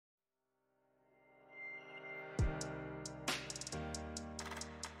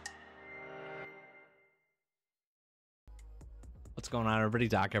going on, everybody?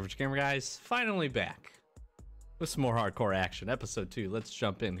 Doc Average Gamer guys, finally back with some more hardcore action. Episode 2. Let's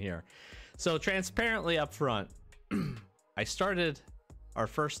jump in here. So transparently up front, I started our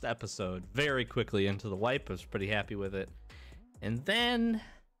first episode very quickly into the wipe. I was pretty happy with it. And then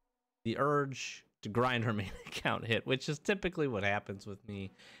the urge to grind our main account hit, which is typically what happens with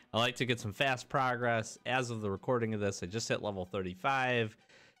me. I like to get some fast progress. As of the recording of this, I just hit level 35.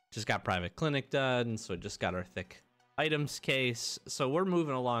 Just got private clinic done, so just got our thick items case. So we're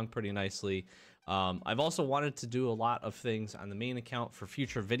moving along pretty nicely. I've also wanted to do a lot of things on the main account for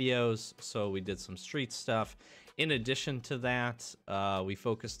future videos. So we did some street stuff. In addition to that, we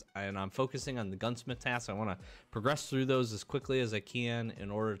focused, and I'm focusing on the gunsmith tasks. I want to progress through those as quickly as I can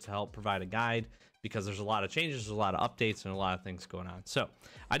in order to help provide a guide, because there's a lot of changes, there's a lot of updates, and a lot of things going on. So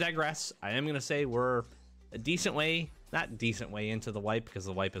I digress. I am going to say we're a decent way, not decent way into the wipe, because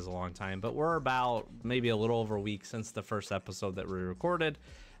the wipe is a long time, but we're about maybe a little over a week since the first episode that we recorded.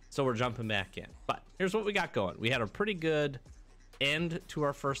 So we're jumping back in. But here's what we got going. We had a pretty good end to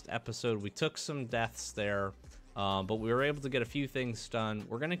our first episode. We took some deaths there, but we were able to get a few things done.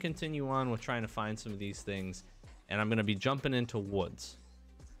 We're going to continue on with trying to find some of these things, and I'm going to be jumping into woods.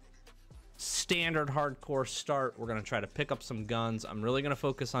 Standard hardcore start. We're going to try to pick up some guns. I'm really going to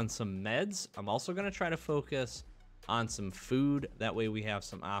focus on some meds. I'm also going to try to focus on some food. That way we have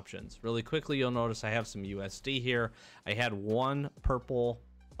some options. Really quickly, you'll notice I have some USD here. I had one purple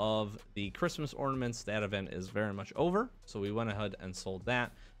of the Christmas ornaments. That event is very much over, so we went ahead and sold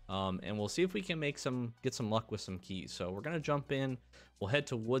that. And we'll see if we can get some luck with some keys. So we're going to jump in. We'll head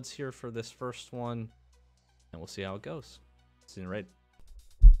to woods here for this first one, and we'll see how it goes. See you right.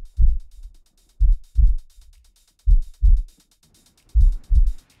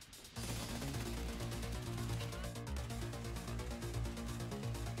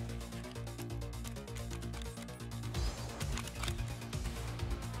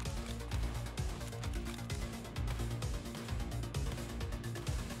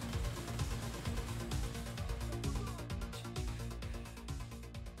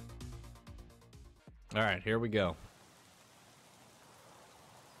 All right, here we go.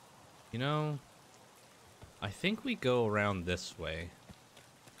 You know, I think we go around this way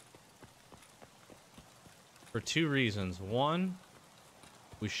for two reasons. One,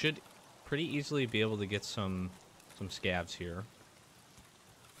 we should pretty easily be able to get some scavs here.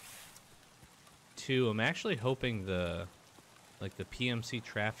 Two, I'm actually hoping the PMC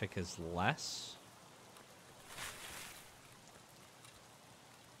traffic is less.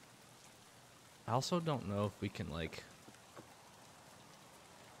 I also don't know if we can, like,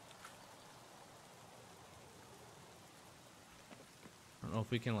 I don't know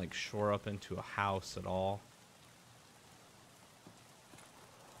if we can, like, shore up into a house at all.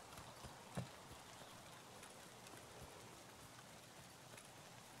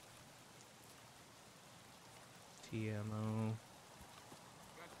 TMO.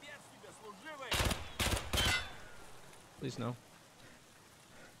 Please no.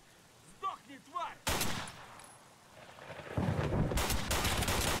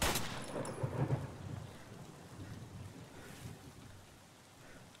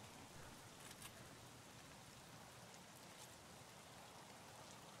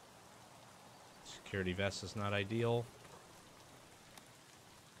 Security vest is not ideal.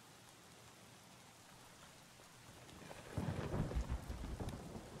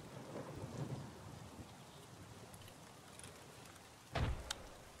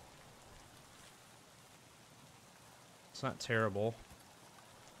 It's not terrible.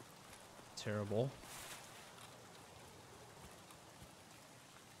 Terrible.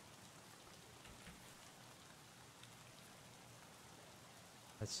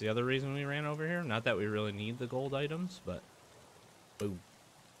 That's the other reason we ran over here. Not that we really need the gold items, but boom.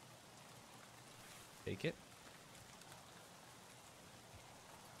 Take it.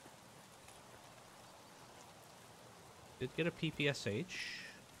 Did get a PPSH.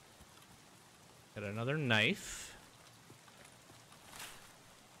 Got another knife.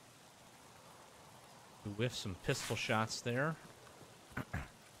 We whiffed some pistol shots there.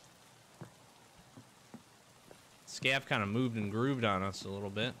 Scav kind of moved and grooved on us a little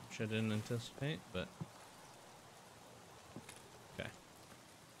bit, which I didn't anticipate, but okay.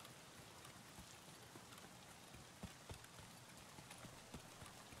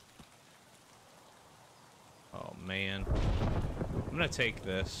 Oh man, I'm gonna take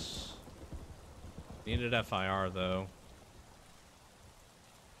this. Needed FIR though.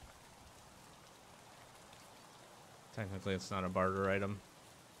 Technically, it's not a barter item.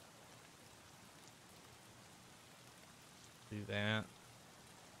 Do that.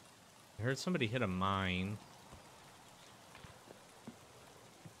 I heard somebody hit a mine.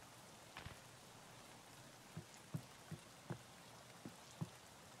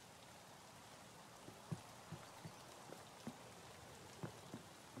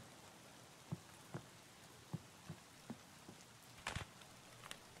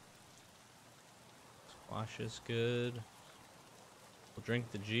 Wash is good. We'll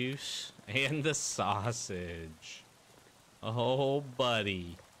drink the juice and the sausage. Oh,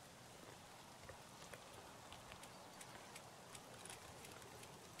 buddy.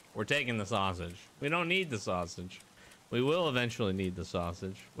 We're taking the sausage. We don't need the sausage. We will eventually need the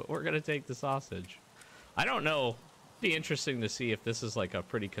sausage, but we're gonna take the sausage. I don't know. Be interesting to see if this is like a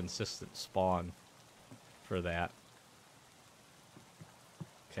pretty consistent spawn for that.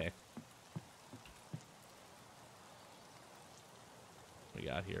 Okay. We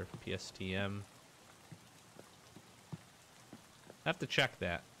got here PSTM. Have to check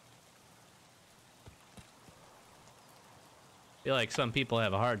that. Feel like some people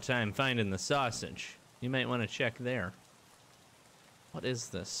have a hard time finding the sausage. You might want to check there. What is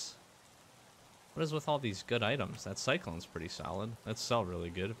this? What is with all these good items? That cyclone's pretty solid. That'd sell really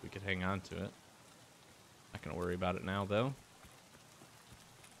good if we could hang on to it. Not gonna worry about it now though.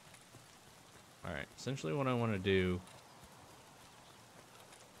 Alright, essentially what I want to do...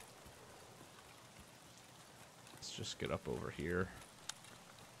 Let's just get up over here.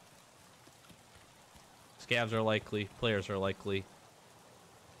 Scavs are likely, players are likely.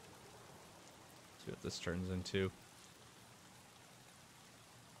 Let's see what this turns into.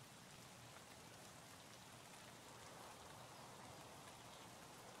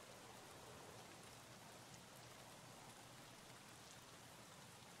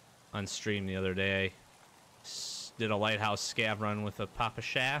 On stream the other day, did a lighthouse scav run with a Papa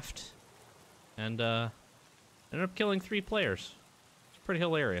Shaft, and ended up killing 3 players. It's pretty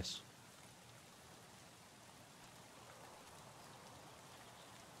hilarious.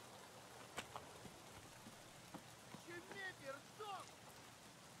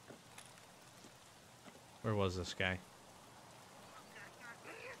 Where was this guy?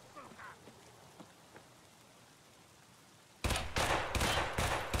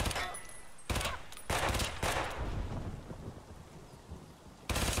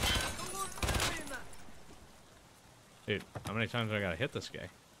 Dude, how many times do I gotta hit this guy?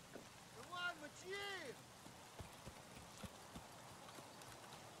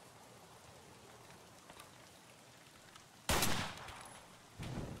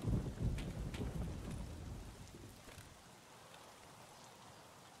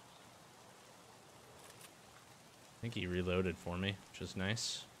 I think he reloaded for me, which is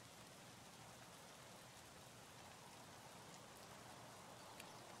nice.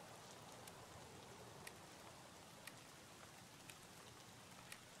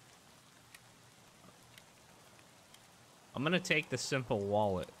 I'm gonna take the simple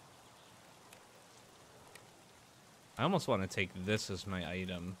wallet. I almost want to take this as my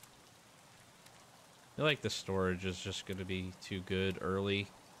item. I feel like the storage is just gonna be too good early.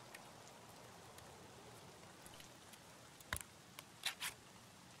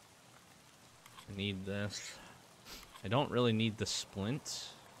 I need this. I don't really need the splint.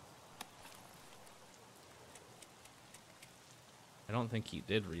 I don't think he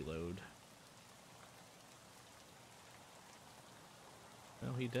did reload.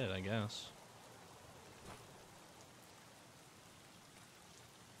 Well, he did, I guess.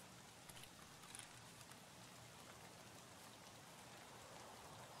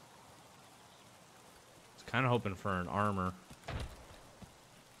 I was kind of hoping for an armor.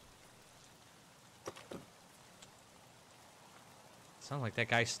 Sounds like that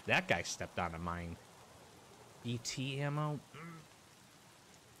guy stepped on a mine. ET ammo?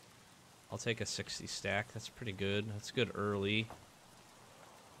 I'll take a 60 stack. That's pretty good. That's good early.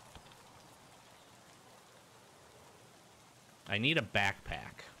 I need a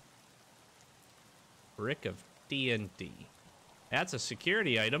backpack. Brick of D&D. That's a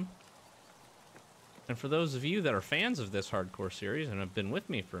security item. And for those of you that are fans of this hardcore series and have been with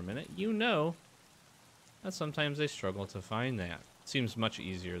me for a minute, you know that sometimes they struggle to find that. Seems much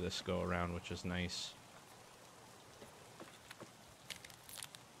easier this go around, which is nice.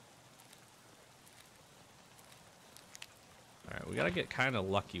 Alright, we gotta get kind of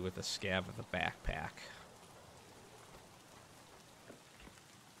lucky with the scav of the backpack.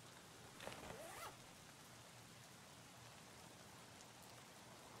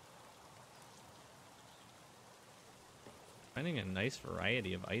 Finding a nice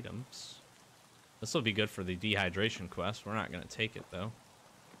variety of items. This will be good for the dehydration quest. We're not gonna take it though.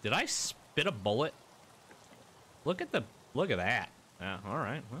 Did I spit a bullet? Look at that. Yeah, all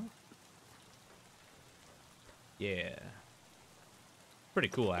right. Well, yeah. Pretty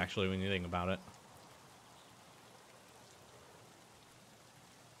cool actually when you think about it.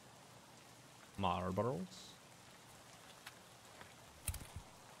 Marbles.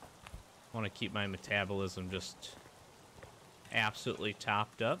 Want to keep my metabolism just absolutely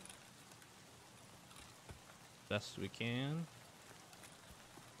topped up. best we can.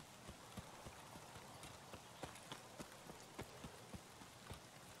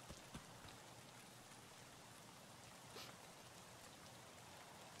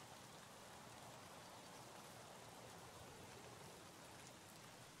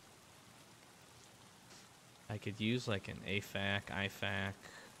 I could use like an AFAC, IFAC.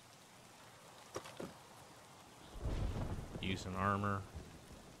 Use an armor.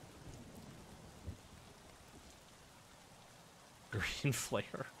 Green flare.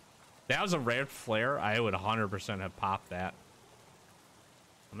 If that was a rare flare, I would 100% have popped that.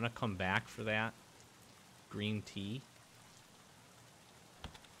 I'm gonna come back for that. Green tea.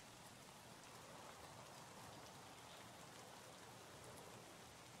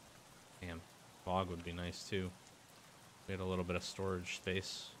 Damn, fog would be nice too. We had a little bit of storage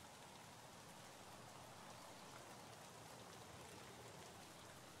space.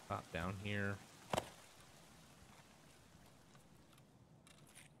 Pop down here.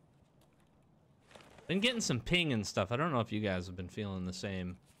 Been getting some ping and stuff. I don't know if you guys have been feeling the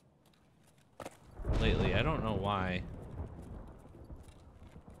same lately. I don't know why.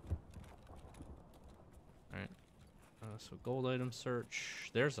 Alright. So gold item search.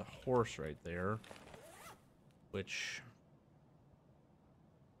 There's a horse right there. Which...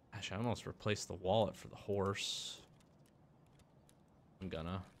 Gosh, I almost replaced the wallet for the horse. I'm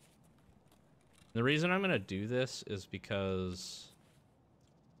gonna. The reason I'm gonna do this is because...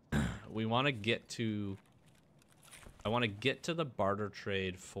 we want to get to... I want to get to the barter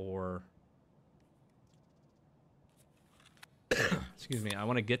trade for... Excuse me. I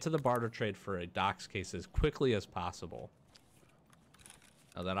want to get to the barter trade for a docs case as quickly as possible.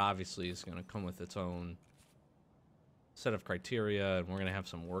 Now that obviously is going to come with its own set of criteria, and we're going to have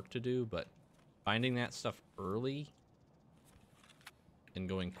some work to do, but finding that stuff early and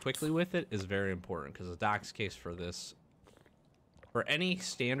going quickly with it is very important, because the docs case for this... For any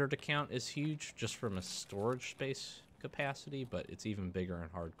standard account is huge, just from a storage space capacity, but it's even bigger in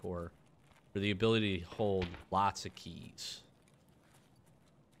hardcore for the ability to hold lots of keys.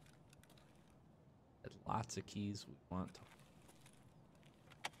 And lots of keys we want to.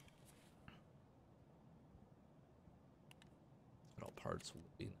 Metal parts will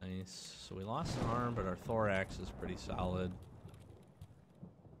be nice. So we lost an arm, but our thorax is pretty solid.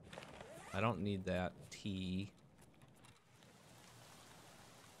 I don't need that T.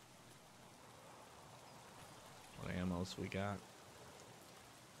 What ammos we got?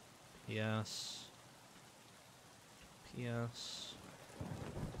 PS. PS.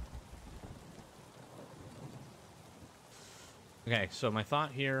 Okay, so my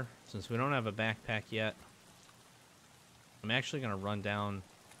thought here, since we don't have a backpack yet, I'm actually going to run down.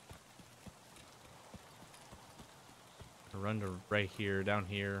 Run to right here, down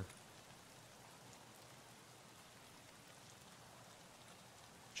here.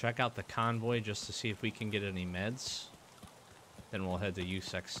 Check out the convoy just to see if we can get any meds. Then we'll head to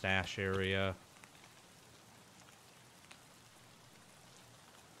USEC stash area.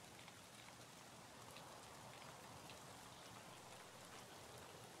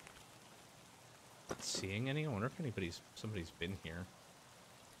 Not seeing any? I wonder if somebody's been here.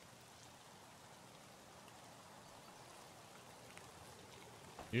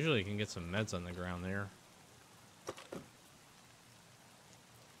 Usually you can get some meds on the ground there.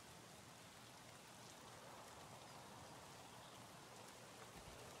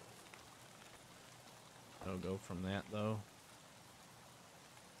 No go from that though.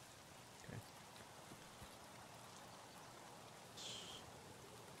 Okay.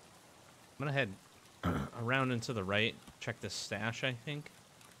 I'm gonna head around and to the right, check this stash, I think.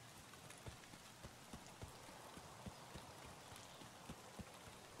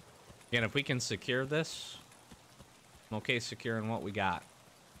 Again, if we can secure this, I'm okay securing what we got.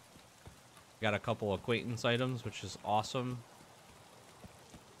 Got a couple acquaintance items, which is awesome.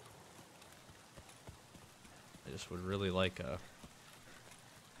 I just would really like a...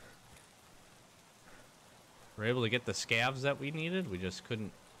 We're able to get the scavs that we needed. We just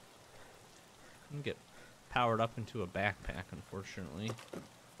couldn't get powered up into a backpack, unfortunately.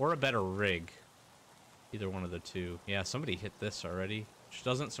 Or a better rig. Either one of the two. Yeah, somebody hit this already, which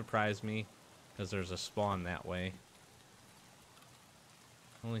doesn't surprise me, because there's a spawn that way.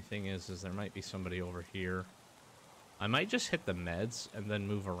 Only thing is there might be somebody over here. I might just hit the meds and then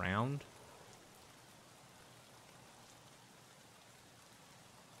move around.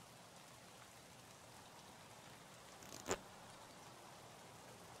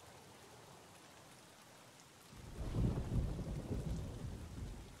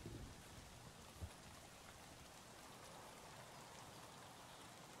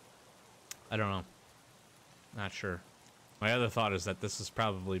 I don't know. Not sure. My other thought is that this has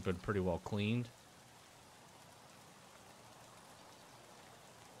probably been pretty well cleaned.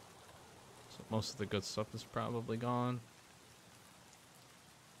 So most of the good stuff is probably gone.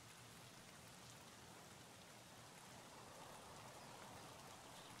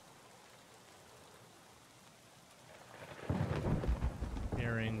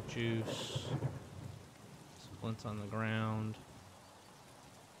 Herring juice. Splints on the ground.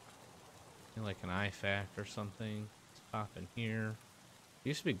 Like an IFAC or something. Let's pop in here.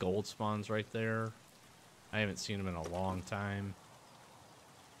 Used to be gold spawns right there. I haven't seen them in a long time.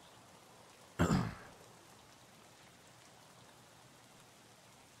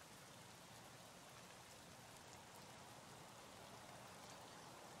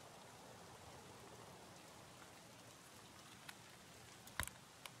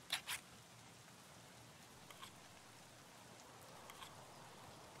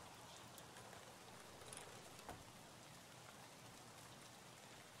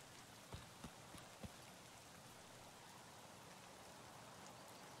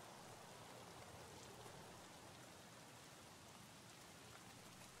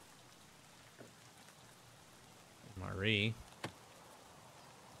 Marie.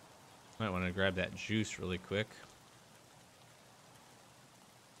 Might want to grab that juice really quick.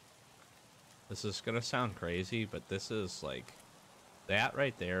 This is gonna sound crazy, but this is like, that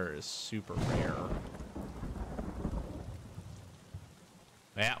right there is super rare.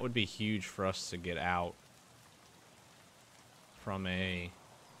 That would be huge for us to get out from a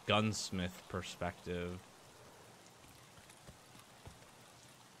gunsmith perspective.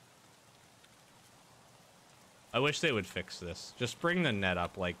 I wish they would fix this. Just bring the net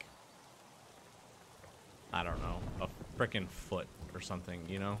up like, I don't know, a frickin' foot or something,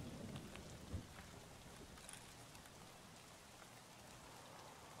 you know?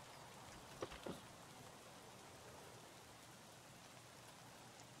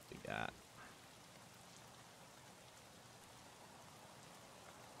 We got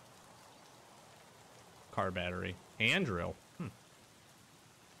car battery, hand drill.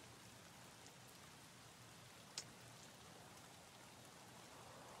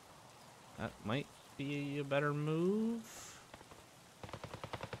 That might be a better move.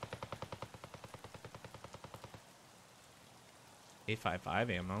 A55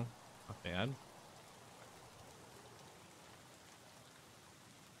 ammo, not bad.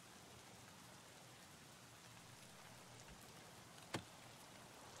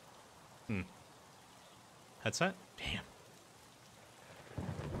 Headset? Damn.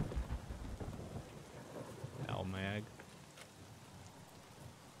 L-mag.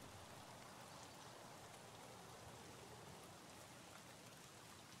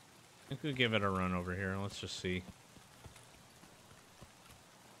 I think we'll give it a run over here. Let's just see.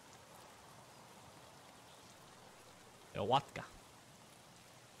 Watka.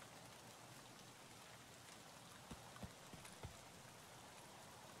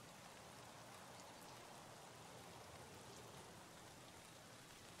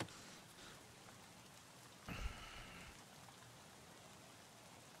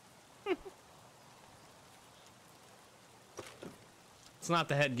 It's not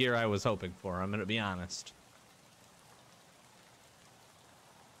the headgear I was hoping for, I'm gonna be honest.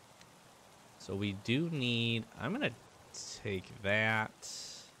 So we do need, I'm gonna take that.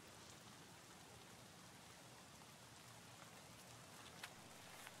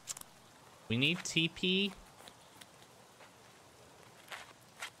 We need TP.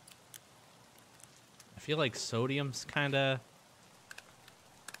 I feel like sodium's kinda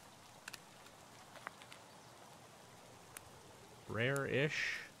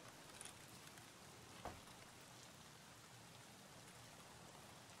rare-ish.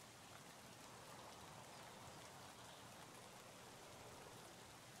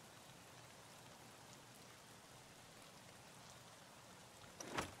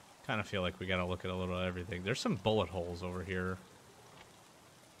 Kind of feel like we gotta look at a little of everything. There's some bullet holes over here.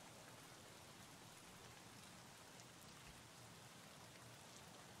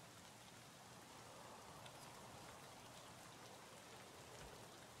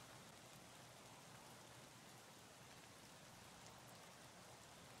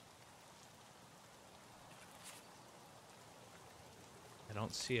 I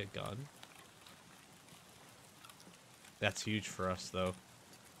don't see a gun. That's huge for us, though.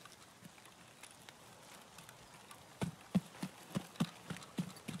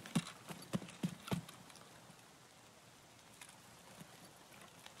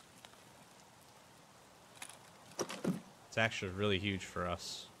 It's actually really huge for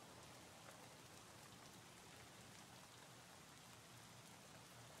us.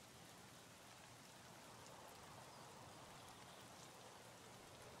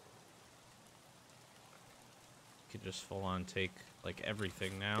 could just full on take like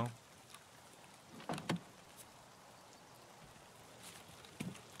everything now.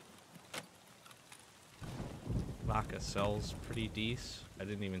 Vodka sells pretty decent. I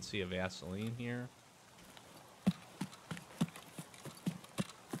didn't even see a Vaseline here.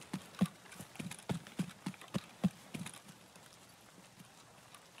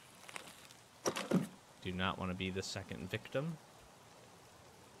 Do not want to be the second victim.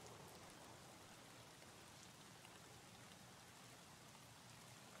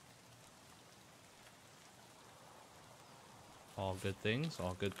 All good things,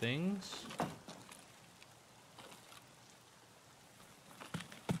 all good things.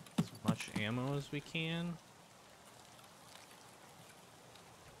 As much ammo as we can.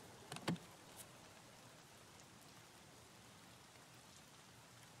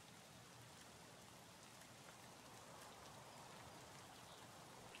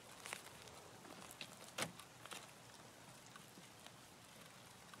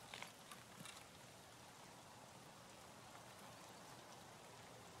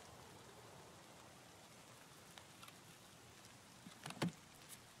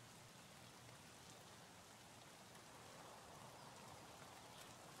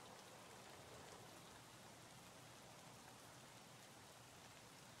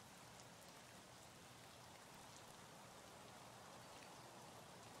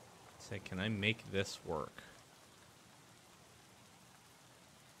 Say, can I make this work?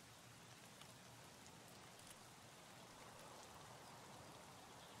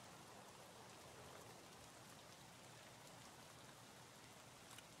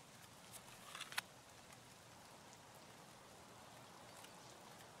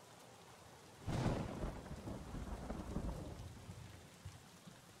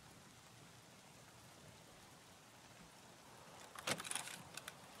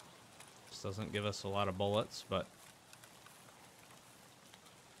 Doesn't give us a lot of bullets, but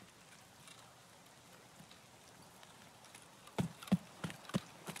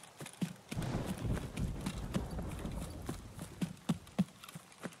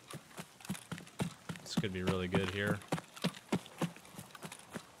this could be really good here.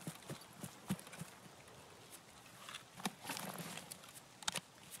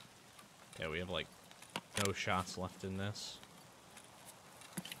 Yeah, we have like no shots left in this.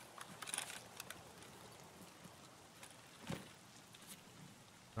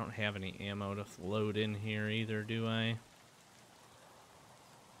 I don't have any ammo to load in here either, do I? I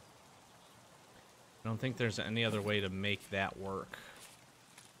don't think there's any other way to make that work.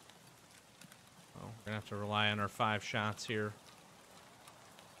 Oh, we're gonna have to rely on our 5 shots here.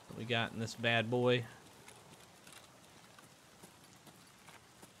 What we got in this bad boy?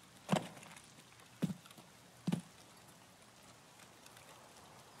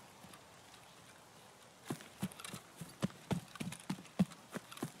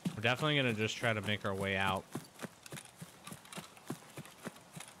 We're definitely gonna just try to make our way out.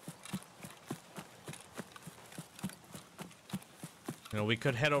 You know, we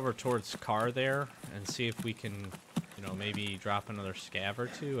could head over towards car there and see if we can, you know, maybe drop another scav or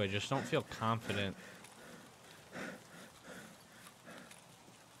two. I just don't feel confident.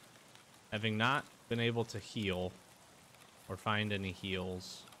 Having not been able to heal or find any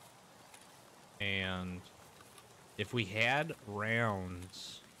heals. And if we had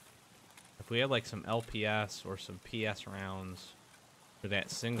rounds, if we had like some LPS or some PS rounds for that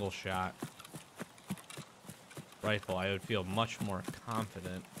single shot rifle, I would feel much more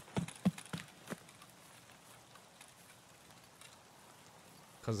confident.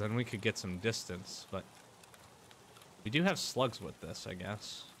 Because then we could get some distance, but we do have slugs with this, I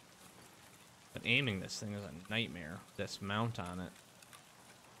guess. But aiming this thing is a nightmare. This mount on it.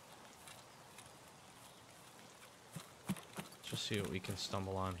 Let's just see what we can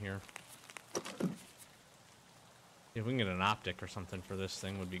stumble on here. If we can get an optic or something for this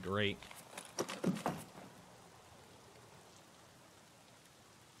thing would be great.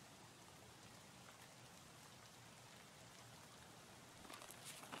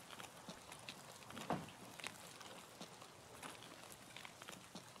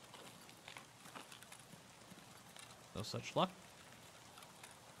 No such luck.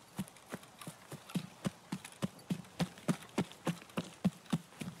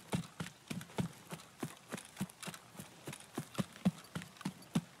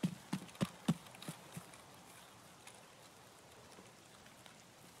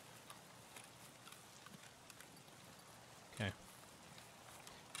 Okay.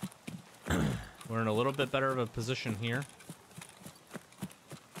 We're in a little bit better of a position here.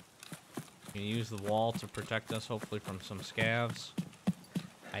 We can use the wall to protect us, hopefully, from some scavs.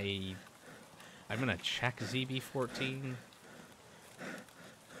 I I'm gonna check ZB14.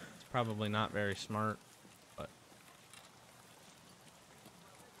 It's probably not very smart, but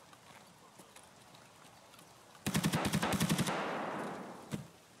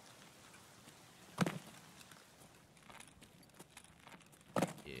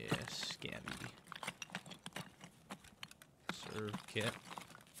yeah, scabby. Serve kit.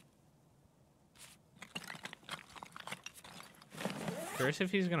 Curious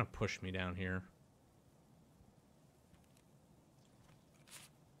if he's gonna push me down here.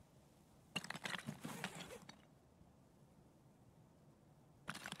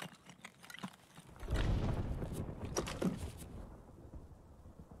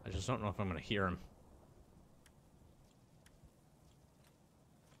 I just don't know if I'm gonna hear him.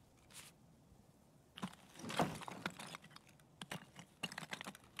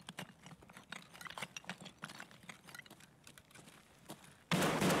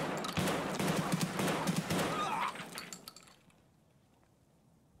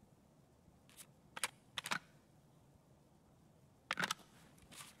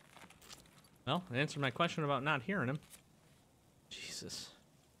 Well, answer my question about not hearing him. Jesus.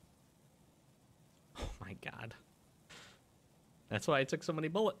 Oh my god. That's why I took so many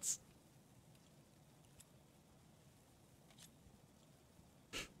bullets.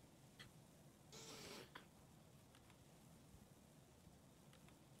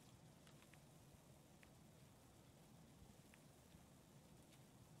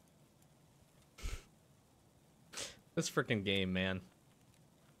 This freaking game, man.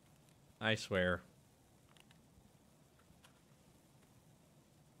 I swear.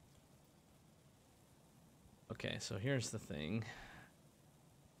 Okay, so here's the thing.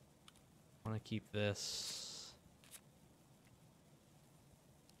 I want to keep this.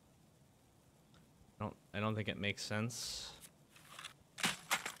 I don't think it makes sense.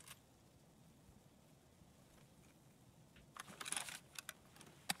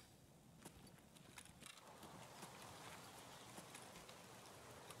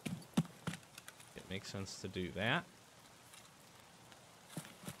 Makes sense to do that.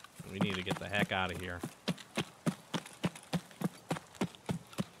 We need to get the heck out of here.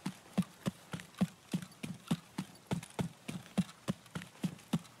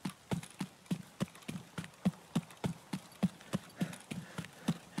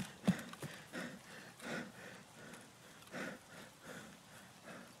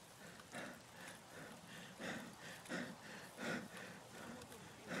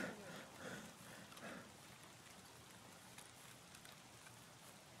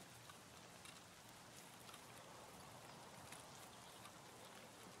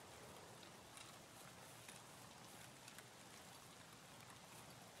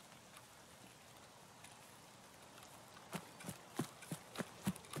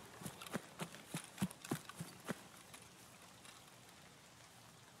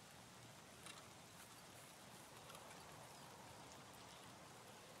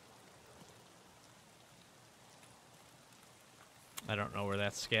 I don't know where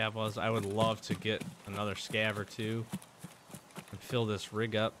that scav was. I would love to get another scav or two and fill this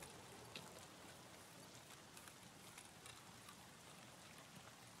rig up.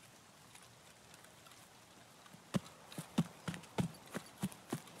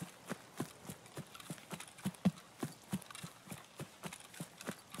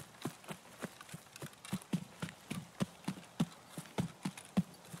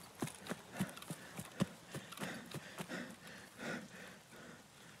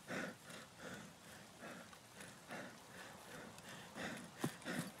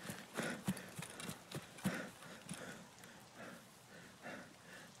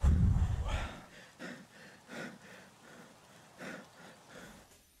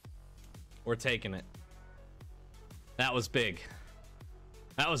 We're taking it. That was big.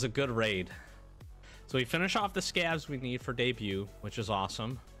 That was a good raid. So we finish off the scavs we need for debut, which is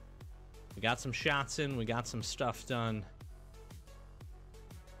awesome. We got some shots in. We got some stuff done.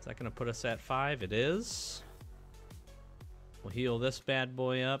 Is that going to put us at 5? It is. We'll heal this bad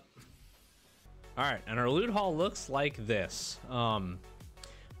boy up. All right, and our loot haul looks like this.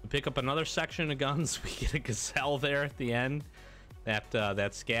 We pick up another section of guns. We get a gazelle there at the end. That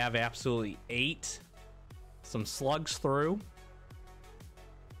scav absolutely ate some slugs through,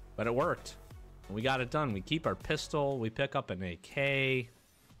 but it worked. We got it done. We keep our pistol. We pick up an AK.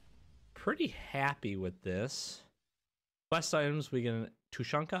 Pretty happy with this. Quest items, we get a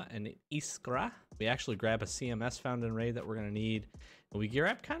Tushonka and an Iskra. We actually grab a CMS found in raid that we're gonna need. And we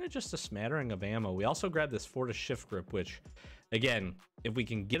grab kind of just a smattering of ammo. We also grab this Fortis shift grip, which, again, if we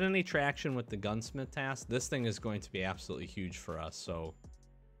can get any traction with the gunsmith task, this thing is going to be absolutely huge for us. So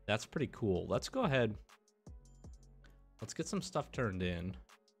That's pretty cool. Let's go ahead. Let's get some stuff turned in.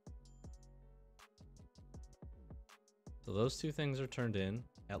 So those two things are turned in.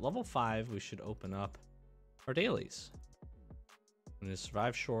 At level 5, we should open up our dailies. I'm going to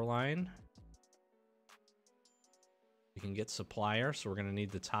survive shoreline. We can get supplier, so we're going to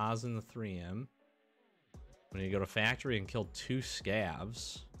need the Taz and the 3M. We need to go to factory and kill 2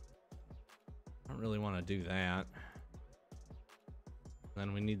 scavs. I don't really want to do that.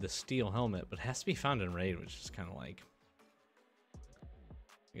 Then we need the steel helmet, but it has to be found in raid, which is kind of like...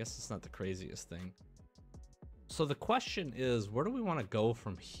 I guess it's not the craziest thing. So the question is, where do we want to go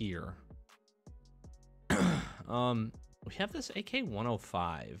from here? We have this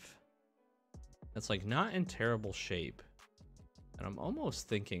AK-105. That's like not in terrible shape. And I'm almost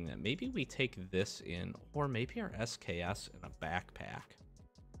thinking that maybe we take this in, or maybe our SKS in a backpack.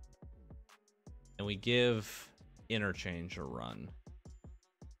 And we give interchange a run.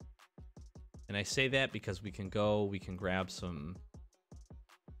 And I say that because we can grab some...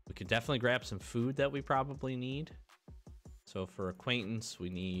 We can definitely grab some food that we probably need. So for acquaintance, we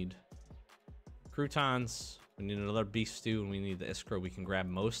need croutons, we need another beef stew, and we need the iskra. We can grab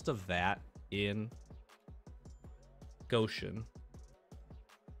most of that in Goshen.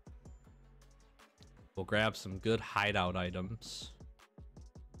 We'll grab some good hideout items.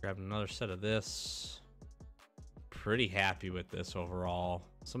 Grab another set of this. Pretty happy with this overall.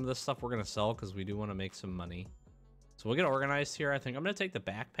 Some of this stuff we're going to sell because we do want to make some money. So we'll get organized here. I think I'm going to take the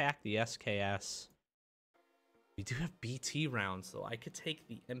backpack, the SKS. We do have BT rounds, though. I could take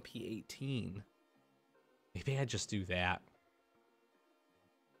the MP18. Maybe I just do that.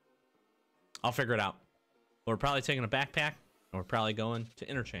 I'll figure it out. We're probably taking a backpack, and we're probably going to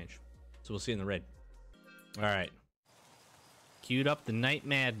interchange. So we'll see you in the raid. All right. Queued up the Night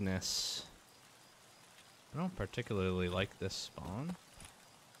Madness. I don't particularly like this spawn.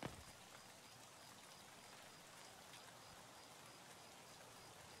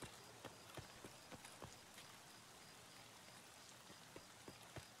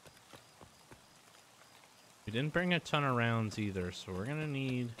 We didn't bring a ton of rounds either, so we're gonna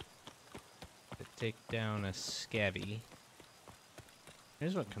need to take down a scabby.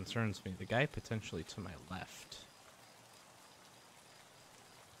 Here's what concerns me. The guy potentially to my left.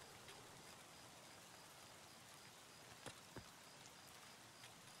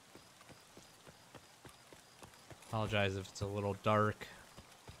 Apologize if it's a little dark.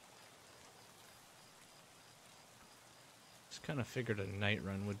 Just kind of figured a night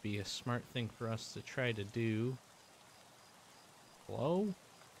run would be a smart thing for us to try to do. Hello?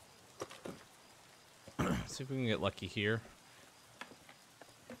 See if we can get lucky here.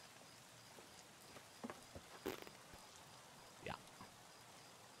 Yeah.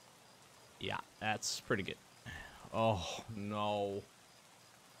 Yeah, that's pretty good. Oh, no.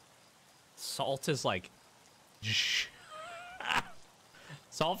 Salt is like...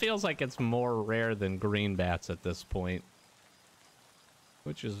 Salt feels like it's more rare than green bats at this point,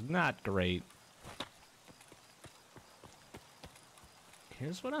 which is not great.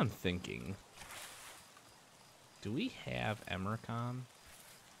 Here's what I'm thinking. Do we have Emercom?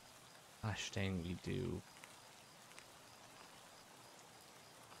 Gosh dang, we do.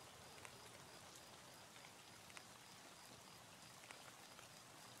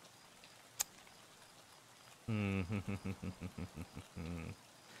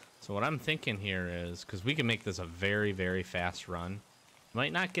 So what I'm thinking here is, because we can make this a very, very fast run.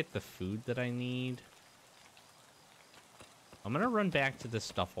 Might not get the food that I need. I'm going to run back to this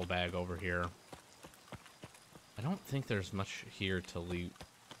duffel bag over here. I don't think there's much here to loot.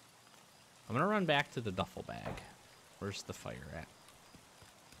 I'm going to run back to the duffel bag. Where's the fire at?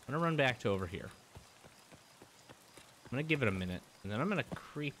 I'm going to run back to over here. I'm going to give it a minute. And then I'm going to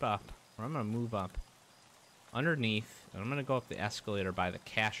creep up, or I'm going to move up underneath, and I'm going to go up the escalator by the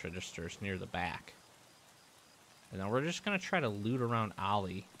cash registers near the back. And then we're just going to try to loot around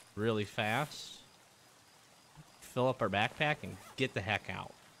Ollie really fast. Fill up our backpack and get the heck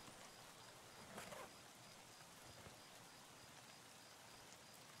out.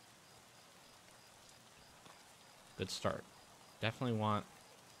 Good start. Definitely want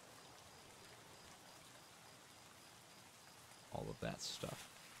all of that stuff.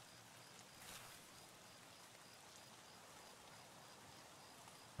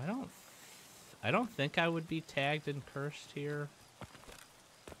 I don't think I would be tagged and cursed here.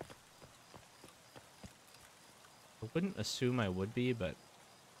 I wouldn't assume I would be, but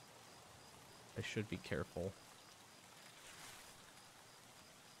I should be careful.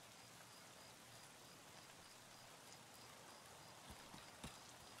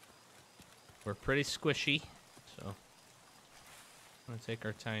 We're pretty squishy, so I'm gonna take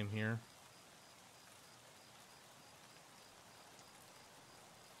our time here.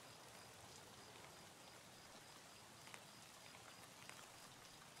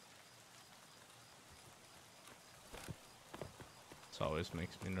 This always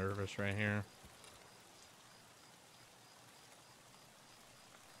makes me nervous right here.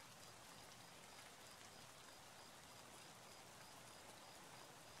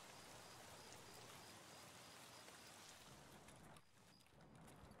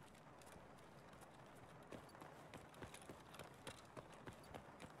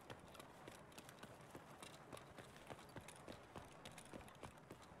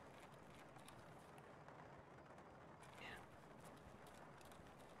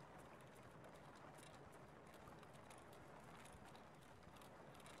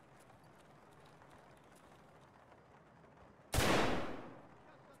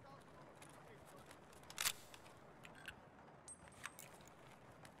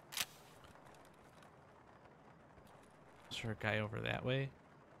 Is there a guy over that way?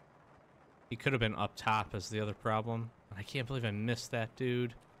 He could have been up top is the other problem. I can't believe I missed that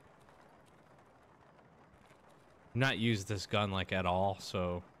dude. I've not used this gun like at all,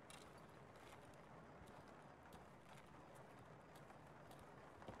 so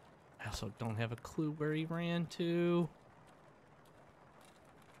I also don't have a clue where he ran to.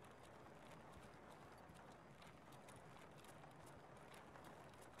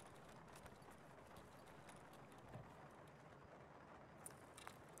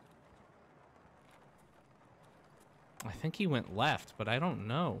 I think he went left, but I don't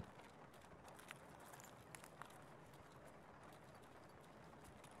know.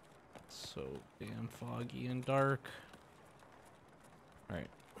 It's so damn foggy and dark. All right.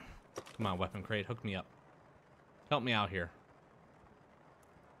 Come on, weapon crate, hook me up. Help me out here.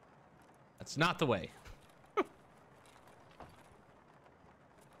 That's not the way.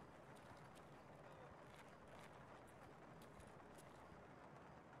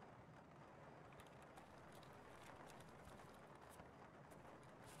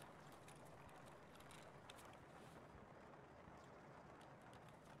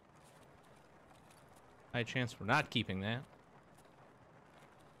 High chance we're not keeping that.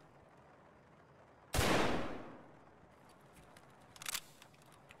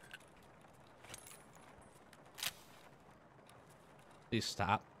 Please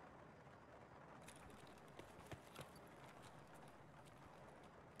stop.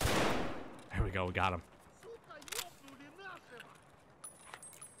 There we go, we got him.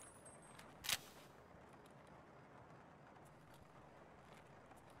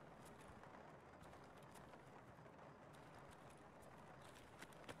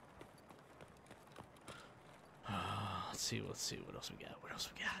 Let's see what else we got. What else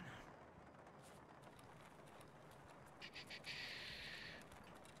we got?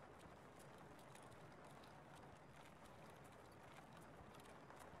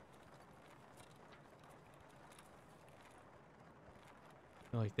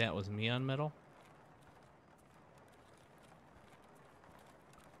 I feel like that was me on metal.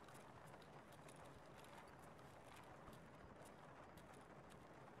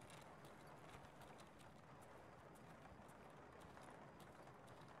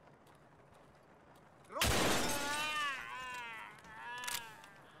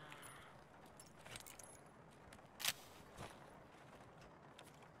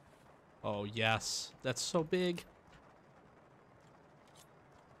 Oh, yes. That's so big.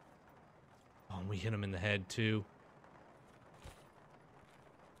 Oh, and we hit him in the head, too.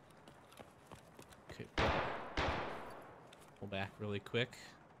 Okay. Pull back really quick.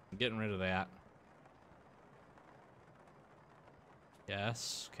 I'm getting rid of that.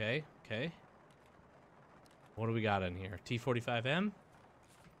 Yes. Okay. Okay. What do we got in here? T-45M?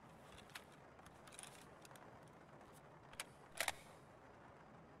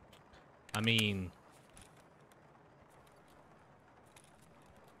 I mean,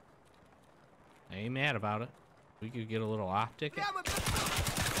 I ain't mad about it. We could get a little optic.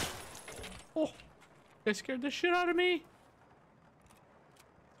 Oh, that scared the shit out of me.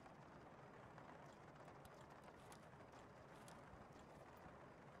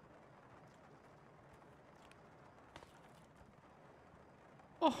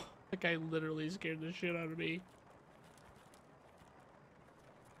 Oh, that guy literally scared the shit out of me.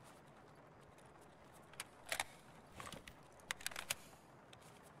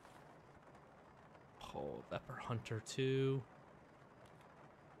 Oh, Leper Hunter 2.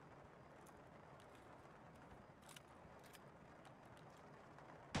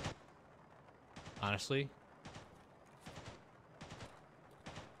 Honestly,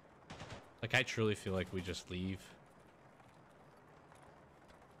 like, I truly feel like we just leave.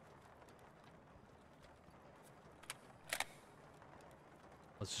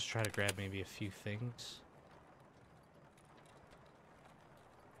 Let's just try to grab maybe a few things.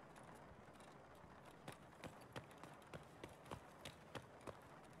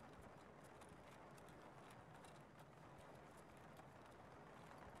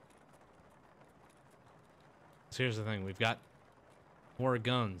 So here's the thing, we've got more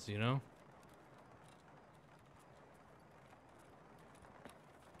guns, you know?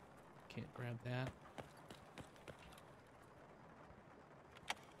 Can't grab that.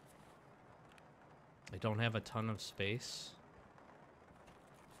 I don't have a ton of space.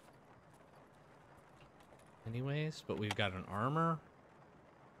 Anyways, but we've got an armor.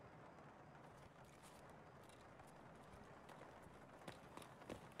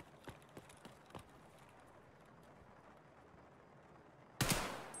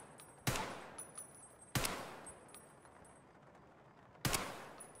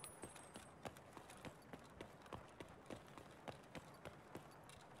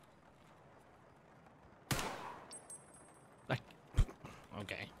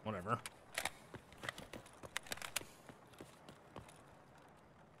 Okay, whatever.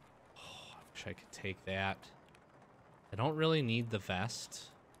 Oh, I wish I could take that. I don't really need the vest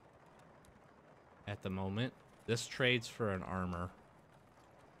at the moment. This trades for an armor,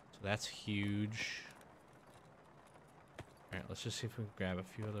 so that's huge. All right, let's just see if we can grab a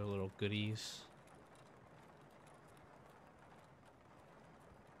few other little goodies.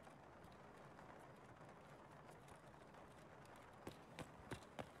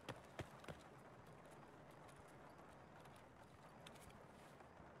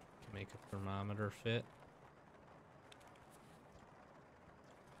 Make a thermometer fit.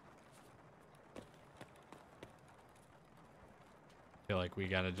 Feel like we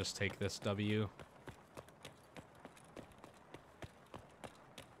gotta just take this W.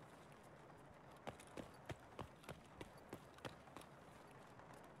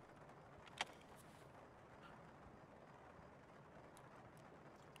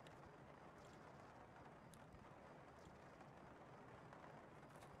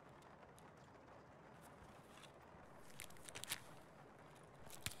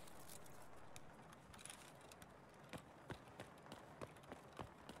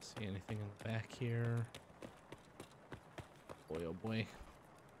 See anything in the back here? Boy, oh boy.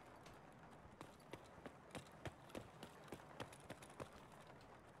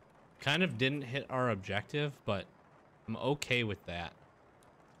 Kind of didn't hit our objective, but I'm okay with that.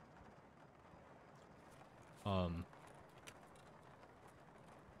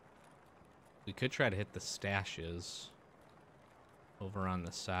 We could try to hit the stashes over on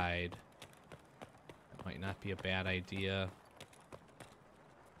the side. That might not be a bad idea.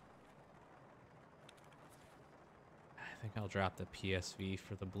 I think I'll drop the PSV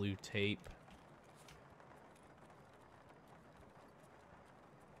for the blue tape.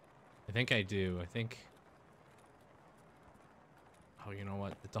 I think I do. I think... Oh, you know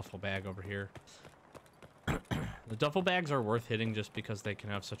what? The duffel bag over here. The duffel bags are worth hitting just because they can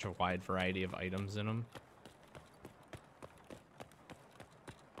have such a wide variety of items in them.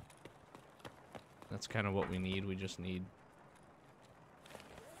 That's kind of what we need. We just need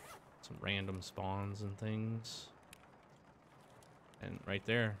some random spawns and things. And right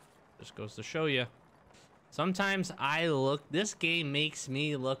there, just goes to show you. Sometimes this game makes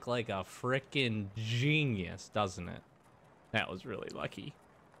me look like a frickin' genius, doesn't it? That was really lucky.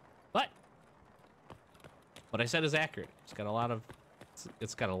 But what I said is accurate. It's got a lot of,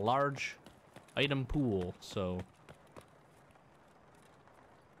 it's got a large item pool, so.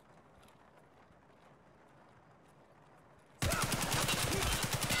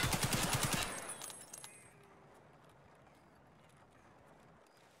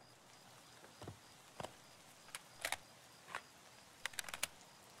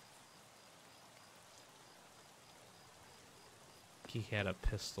 He had a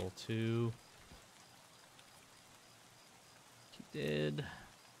pistol too. He did.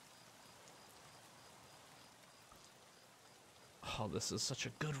 Oh, this is such a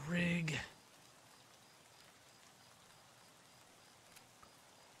good rig.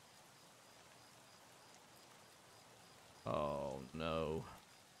 Oh no.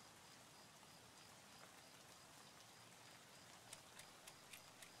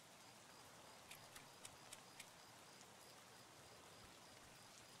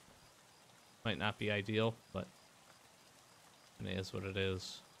 Might not be ideal, but it is what it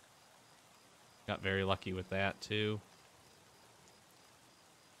is. Got very lucky with that too.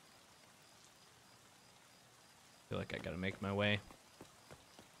 Feel like I gotta make my way.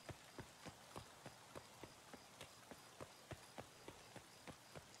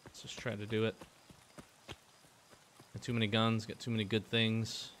 Let's just try to do it. Got too many guns, got too many good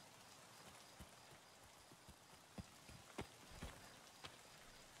things.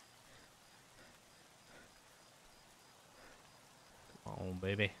 Come on,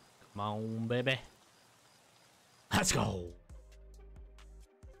 baby. Come on, baby. Let's go.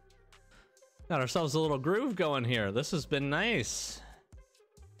 Got ourselves a little groove going here. This has been nice.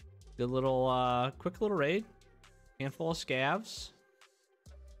 Good little, quick little raid. Handful of scavs.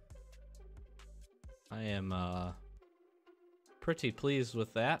 I am, pretty pleased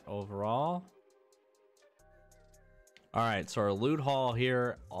with that overall. All right, so our loot haul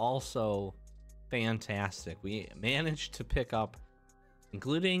here also fantastic. We managed to pick up,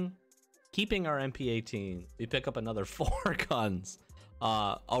 including keeping our MP18, we pick up another 4 guns.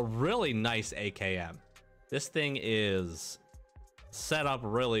 A really nice AKM. This thing is set up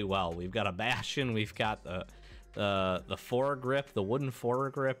really well. We've got a Bastion, we've got the foregrip, the wooden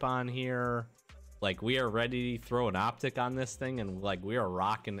foregrip on here. Like, we are ready to throw an optic on this thing, and like, we are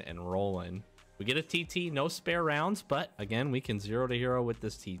rocking and rolling. We get a TT, no spare rounds, but again, we can 0 to hero with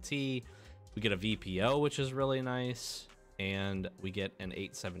this TT. We get a VPO, which is really nice, and we get an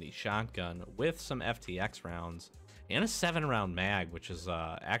 870 shotgun with some FTX rounds and a 7-round mag, which is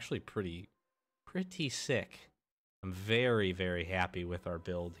actually pretty sick. I'm very, very happy with our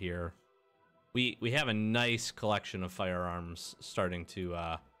build here. We have a nice collection of firearms starting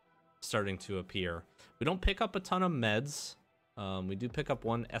to appear. We don't pick up a ton of meds. We do pick up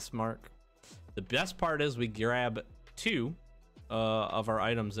 1 S mark. The best part is we grab 2 of our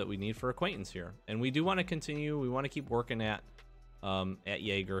items that we need for acquaintance here, and we do want to continue. We want to keep working at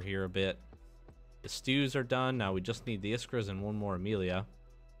Jaeger here a bit. The stews are done now. We just need the Iskras and 1 more Amelia,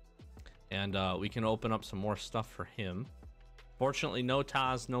 and we can open up some more stuff for him. Fortunately, no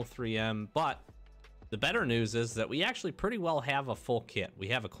Taz, no 3M, but the better news is that we actually pretty well have a full kit. We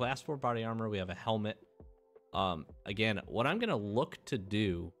have a class 4 body armor, we have a helmet. Again, what I'm gonna look to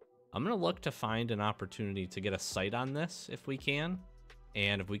do, I'm gonna look to find an opportunity to get a sight on this if we can.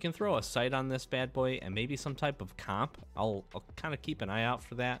 And if we can throw a sight on this bad boy and maybe some type of comp, I'll kind of keep an eye out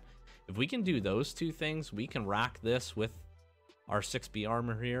for that. If we can do those 2 things, we can rock this with our 6B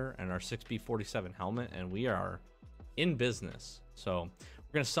armor here and our 6B 47 helmet, and we are in business. So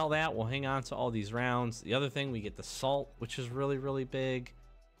we're gonna sell that. We'll hang on to all these rounds. The other thing, we get the salt, which is really, really big.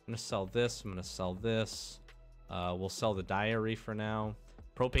 I'm gonna sell this. I'm gonna sell this. We'll sell the diary for now.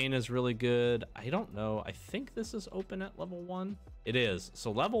 Propane is really good. I don't know. I think this is open at level 1. It is.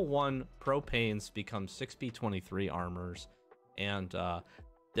 So level 1 propanes become 6B23 armors, and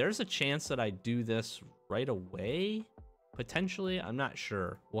there's a chance that I do this right away. Potentially, I'm not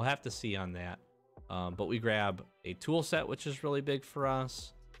sure. We'll have to see on that. But we grab a tool set, which is really big for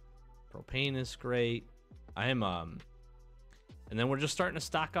us. Propane is great. And then we're just starting to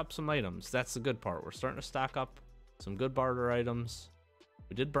stock up some items. That's the good part. We're starting to stock up some good barter items.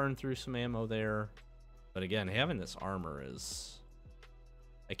 We did burn through some ammo there, but again, having this armor is,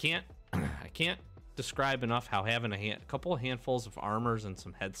 I can't describe enough how having a couple of handfuls of armors and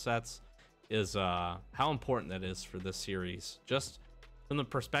some headsets is how important that is for this series. Just from the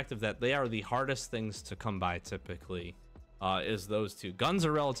perspective that they are the hardest things to come by typically, is those 2. Guns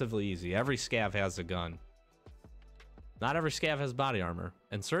are relatively easy. Every scav has a gun. Not every scav has body armor,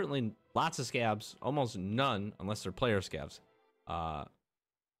 and certainly lots of scavs, almost none, unless they're player scavs,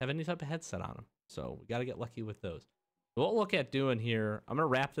 have any type of headset on them. So we got to get lucky with those. What we'll look at doing here, I'm going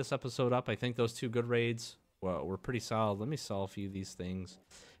to wrap this episode up. I think those 2 good raids were pretty solid. Let me sell a few of these things.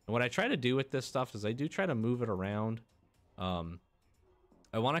 And what I try to do with this stuff is I do try to move it around.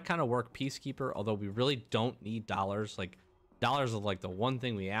 I want to kind of work Peacekeeper, although we really don't need dollars. Like, dollars are like the one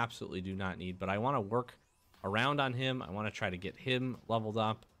thing we absolutely do not need. But I want to work around on him. I want to try to get him leveled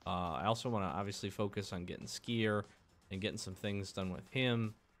up. I also want to obviously focus on getting Skier and getting some things done with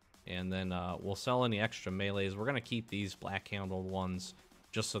him. And then we'll sell any extra melees. We're going to keep these black handled ones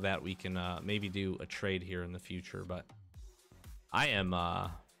just so that we can maybe do a trade here in the future. But I am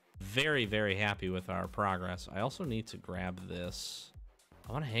very, very happy with our progress. I also need to grab this.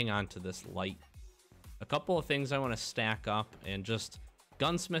 I want to hang on to this light. A couple of things I want to stack up, and just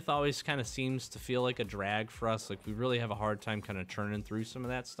gunsmith always kind of seems to feel like a drag for us. Like, we really have a hard time kind of churning through some of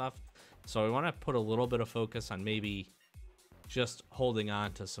that stuff. So I want to put a little bit of focus on maybe just holding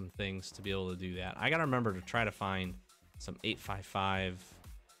on to some things to be able to do that. I gotta remember to try to find some 8.55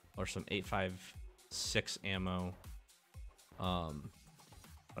 or some 8.56 ammo.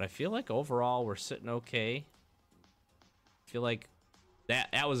 But I feel like overall we're sitting okay. I feel like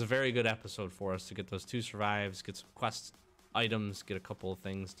that was a very good episode for us to get those 2 survives, get some quest items, get a couple of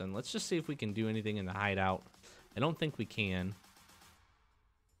things done. Let's just see if we can do anything in the hideout. I don't think we can.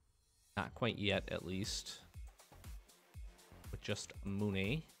 Not quite yet, at least. with just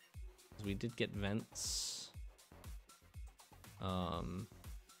Mooney. We did get vents. We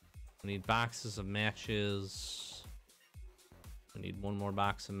need boxes of matches. We need one more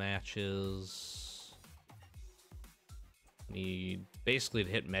box of matches. Need basically to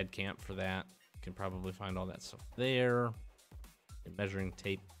hit med camp for that. You can probably find all that stuff there. And measuring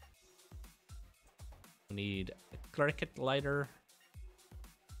tape. We need a cricket lighter.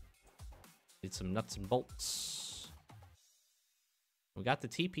 Need some nuts and bolts. We got the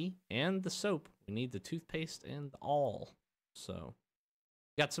TP and the soap. We need the toothpaste and all. So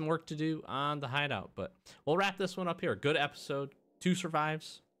got some work to do on the hideout, but we'll wrap this one up here. Good episode. 2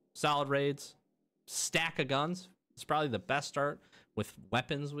 survives, solid raids, stack of guns. It's probably the best start with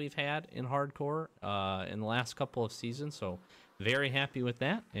weapons we've had in hardcore in the last couple of seasons. So very happy with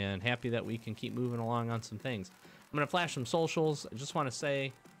that, and happy that we can keep moving along on some things. I'm gonna flash some socials. I just want to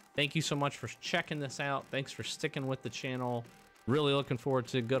say thank you so much for checking this out. Thanks for sticking with the channel. Really looking forward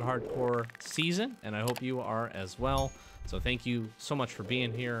to a good hardcore season, and I hope you are as well. So thank you so much for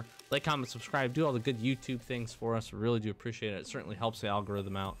being here. Like, comment, subscribe, do all the good YouTube things for us. We really do appreciate it. It certainly helps the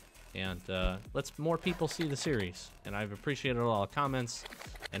algorithm out, and lets more people see the series. And I've appreciated all the comments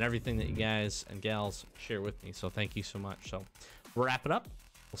and everything that you guys and gals share with me. So thank you so much. So we'll wrap it up.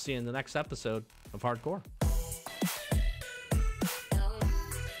 We'll see you in the next episode of Hardcore.